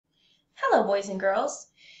Hello, boys and girls.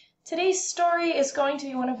 Today's story is going to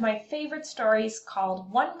be one of my favorite stories called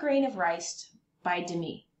One Grain of Rice by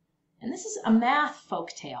Demi. And this is a math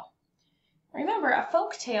folk tale. Remember, a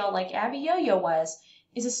folk tale, like Abby Yo-Yo was,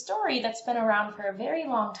 is a story that's been around for a very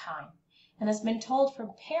long time and has been told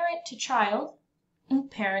from parent to child and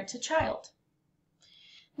parent to child.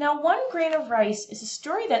 Now, One Grain of Rice is a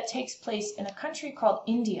story that takes place in a country called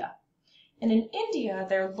India. And in India,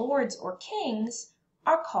 their lords or kings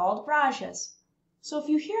are called Rajas. So if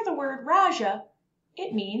you hear the word Raja,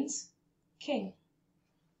 it means king.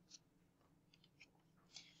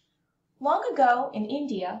 Long ago in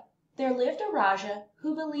India, there lived a Raja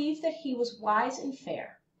who believed that he was wise and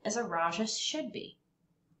fair, as a Raja should be.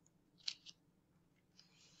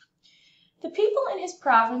 The people in his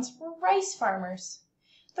province were rice farmers.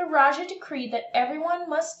 The Raja decreed that everyone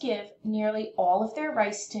must give nearly all of their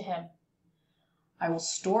rice to him. "I will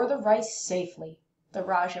store the rice safely," the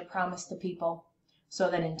Raja promised the people, "so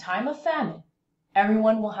that in time of famine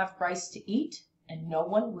everyone will have rice to eat and no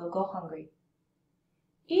one will go hungry."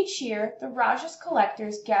 Each year the Raja's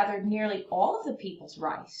collectors gathered nearly all of the people's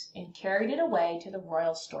rice and carried it away to the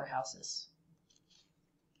royal storehouses.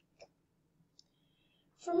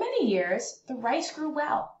 For many years the rice grew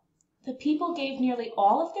well. The people gave nearly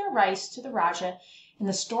all of their rice to the Raja and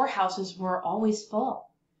the storehouses were always full.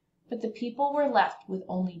 But the people were left with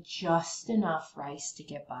only just enough rice to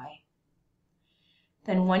get by.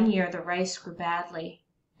 Then one year the rice grew badly,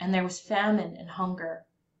 and there was famine and hunger.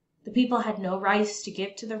 The people had no rice to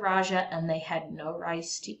give to the Raja, and they had no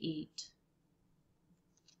rice to eat.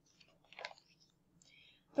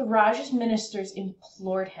 The Raja's ministers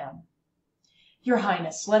implored him. "Your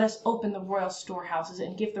Highness, let us open the royal storehouses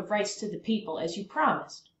and give the rice to the people, as you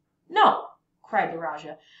promised." "No," cried the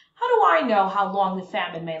Raja. "How do I know how long the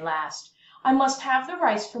famine may last? I must have the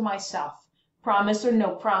rice for myself. Promise or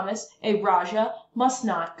no promise, a Raja must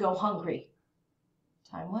not go hungry."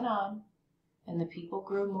 Time went on, and the people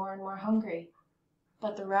grew more and more hungry,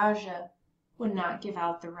 but the Raja would not give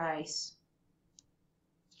out the rice.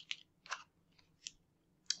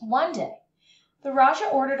 One day, the Raja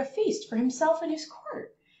ordered a feast for himself and his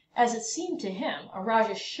court, as it seemed to him a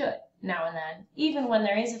Raja should, now and then, even when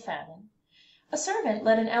there is a famine. A servant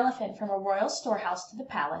led an elephant from a royal storehouse to the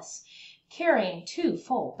palace, carrying 2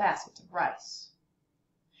 full baskets of rice.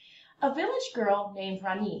 A village girl named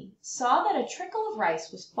Rani saw that a trickle of rice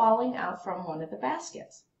was falling out from one of the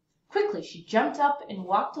baskets. Quickly she jumped up and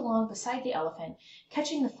walked along beside the elephant,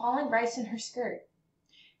 catching the falling rice in her skirt.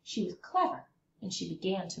 She was clever, and she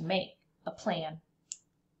began to make a plan.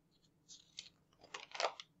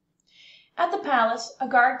 At the palace, a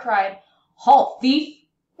guard cried, "Halt, thief!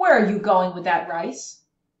 Where are you going with that rice?"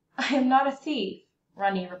 "I am not a thief,"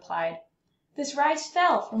 Rani replied. "This rice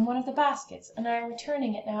fell from one of the baskets, and I am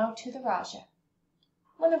returning it now to the Raja."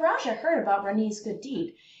 When the Raja heard about Rani's good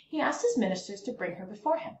deed, he asked his ministers to bring her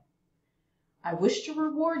before him. "I wish to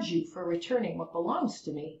reward you for returning what belongs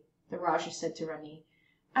to me," the Raja said to Rani.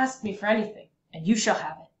 "Ask me for anything, and you shall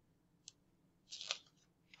have it."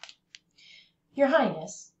 "Your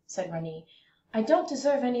Highness," said Rani, "I don't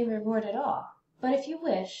deserve any reward at all. But if you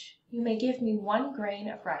wish, you may give me 1 grain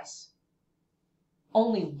of rice."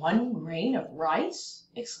 "Only 1 grain of rice?"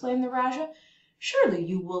 exclaimed the Raja. "Surely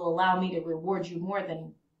you will allow me to reward you more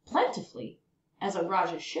than plentifully, as a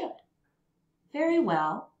Raja should." "Very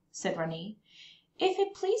well," said Rani. "If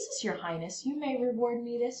it pleases your Highness, you may reward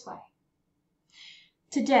me this way.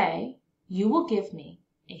 Today you will give me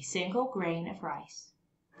a single grain of rice.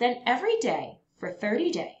 Then every day for 30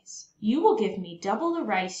 days, you will give me double the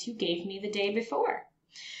rice you gave me the day before.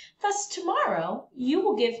 Thus tomorrow you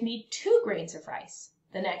will give me 2 grains of rice,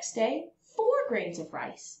 the next day 4 grains of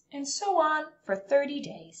rice, and so on for 30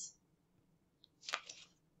 days.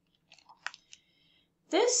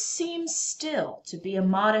 "This seems still to be a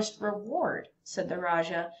modest reward," said the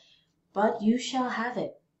Raja, "but you shall have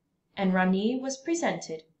it." And Rani was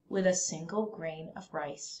presented with a single grain of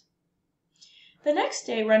rice. The next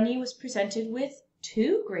day Rani was presented with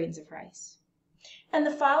 2 grains of rice, and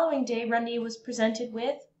the following day Rani was presented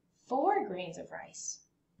with 4 grains of rice.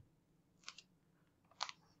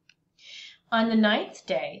 On the 9th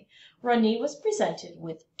day Rani was presented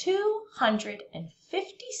with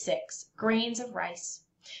 256 grains of rice.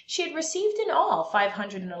 She had received in all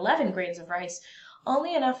 511 grains of rice,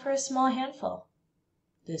 only enough for a small handful.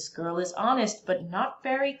 "This girl is honest, but not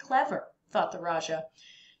very clever," thought the Raja.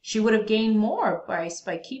 "She would have gained more rice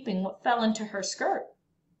by keeping what fell into her skirt."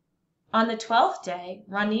 On the 12th day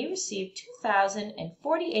Rani received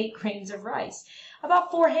 2,048 grains of rice, about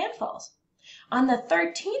 4 handfuls. On the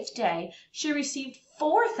 13th day, she received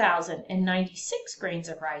 4,096 grains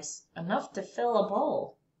of rice, enough to fill a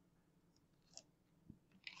bowl.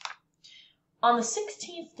 On the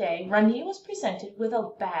 16th day, Rani was presented with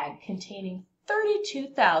a bag containing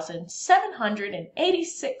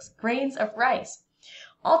 32,786 grains of rice.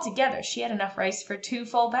 Altogether, she had enough rice for 2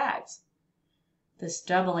 full bags. This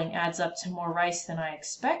doubling adds up to more rice than I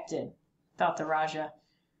expected, thought the Rajah,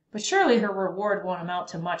 but surely her reward won't amount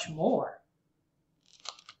to much more.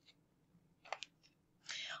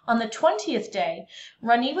 On the 20th day,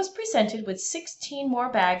 Rani was presented with 16 more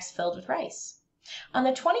bags filled with rice. On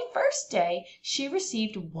the 21st day, she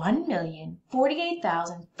received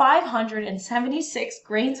 1,048,576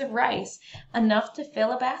 grains of rice, enough to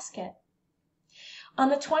fill a basket. On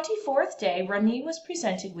the 24th day, Rani was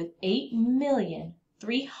presented with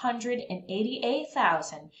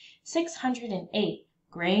 8,388,608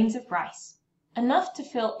 grains of rice, enough to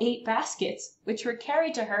fill 8 baskets, which were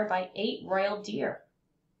carried to her by 8 royal deer.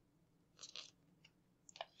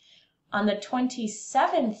 On the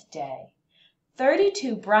 27th day,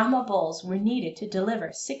 32 Brahma bulls were needed to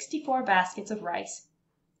deliver 64 baskets of rice.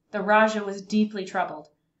 The Rajah was deeply troubled.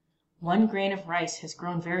 1 grain of rice has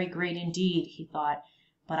grown very great indeed, he thought,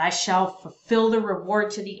 but I shall fulfill the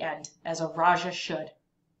reward to the end, as a Rajah should.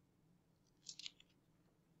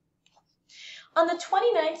 On the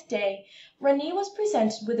 29th day, Rani was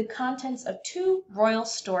presented with the contents of 2 royal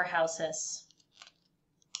storehouses.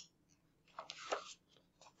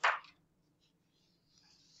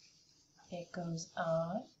 It goes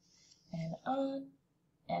on and on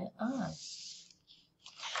and on.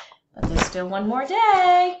 But there's still one more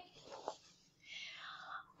day.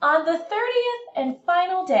 On the 30th and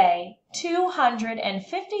final day,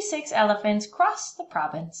 256 elephants crossed the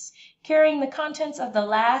province, carrying the contents of the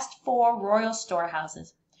last 4 royal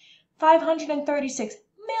storehouses,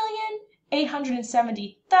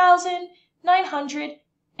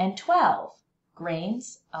 536,870,912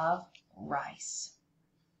 grains of rice.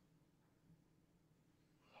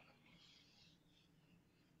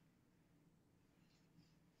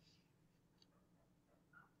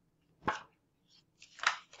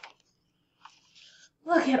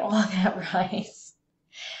 Look at all that rice.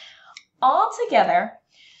 Altogether,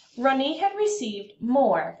 Rani had received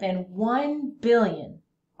more than 1 billion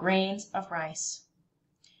grains of rice.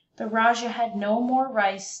 The Rajah had no more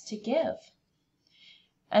rice to give.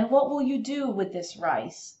 "And what will you do with this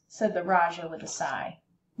rice?" said the Rajah with a sigh,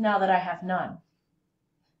 "now that I have none?"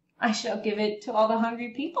 "I shall give it to all the hungry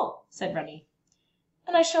people," said Rani,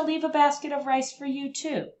 "and I shall leave a basket of rice for you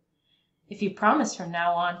too, if you promise from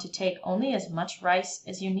now on to take only as much rice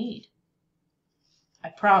as you need." "I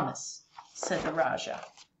promise," said the Rajah.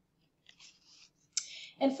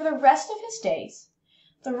 And for the rest of his days,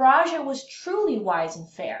 the Rajah was truly wise and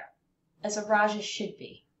fair, as a Rajah should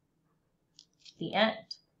be. The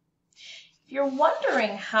end. If you're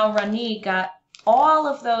wondering how Rani got all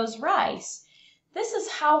of those rice, this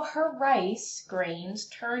is how her rice grains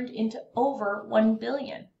turned into over 1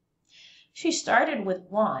 billion. She started with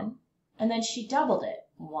 1, and then she doubled it.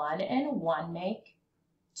 1 and 1 make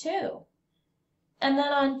 2. And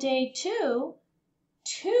then on day 2,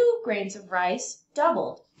 2 grains of rice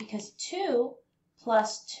doubled, because 2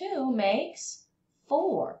 plus 2 makes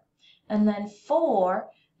 4. And then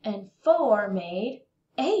 4 and 4 made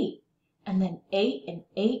 8. And then 8 and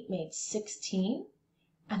 8 made 16.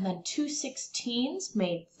 And then 2 16s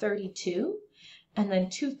made 32. And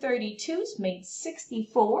then 2 32s made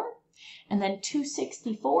 64. And then 2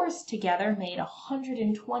 64s together made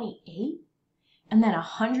 128. And then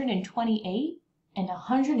 128 and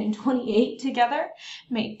 128 together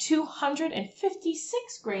made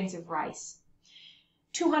 256 grains of rice.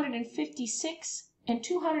 256 and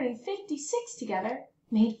 256 together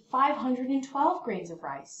made 512 grains of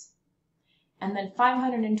rice. And then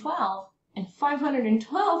 512 and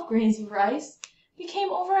 512 grains of rice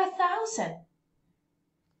became over 1,000.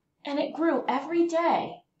 And it grew every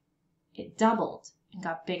day. It doubled and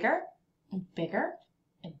got bigger and bigger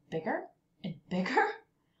and bigger and bigger,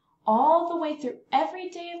 all the way through every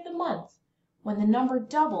day of the month, when the number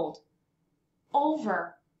doubled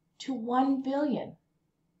over to 1 billion.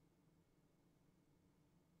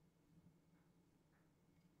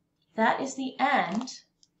 That is the end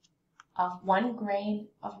of 1 grain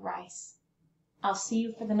of rice. I'll see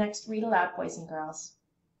you for the next Read Aloud, boys and girls.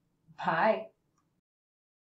 Bye.